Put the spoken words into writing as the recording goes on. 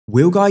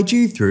We'll guide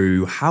you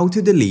through how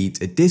to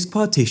delete a disk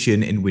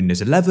partition in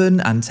Windows 11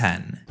 and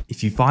 10.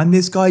 If you find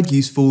this guide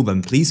useful,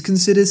 then please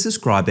consider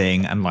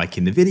subscribing and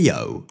liking the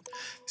video.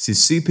 This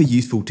is super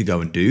useful to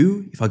go and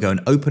do. If I go and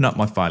open up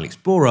my File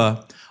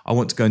Explorer, I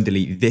want to go and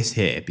delete this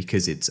here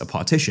because it's a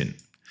partition.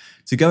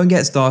 To go and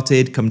get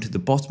started, come to the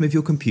bottom of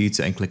your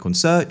computer and click on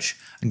search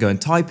and go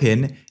and type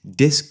in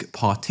disk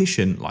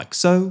partition like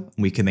so,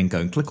 and we can then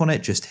go and click on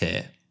it just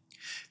here.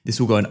 This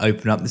will go and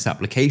open up this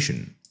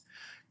application.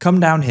 Come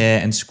down here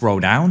and scroll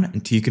down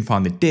until you can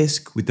find the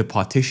disk with the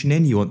partition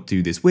in you want to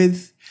do this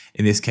with.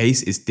 In this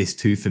case, it's disk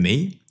 2 for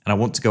me, and I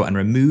want to go and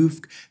remove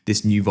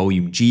this new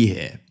volume G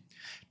here.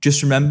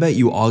 Just remember,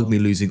 you are going to be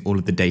losing all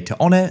of the data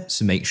on it,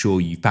 so make sure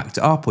you've backed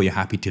it up or you're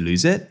happy to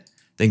lose it.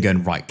 Then go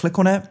and right click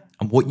on it,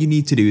 and what you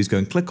need to do is go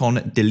and click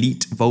on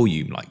delete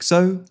volume like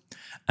so,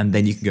 and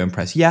then you can go and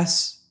press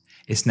yes.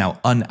 It's now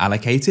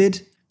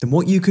unallocated. Then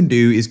what you can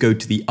do is go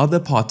to the other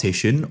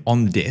partition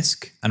on the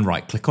disk and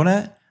right click on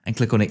it, and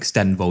click on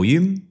extend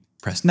volume,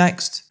 press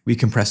next. We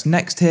can press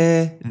next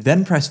here,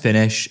 then press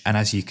finish, and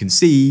as you can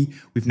see,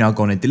 we've now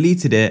gone and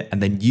deleted it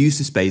and then used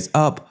the space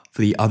up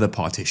for the other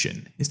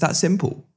partition. It's that simple.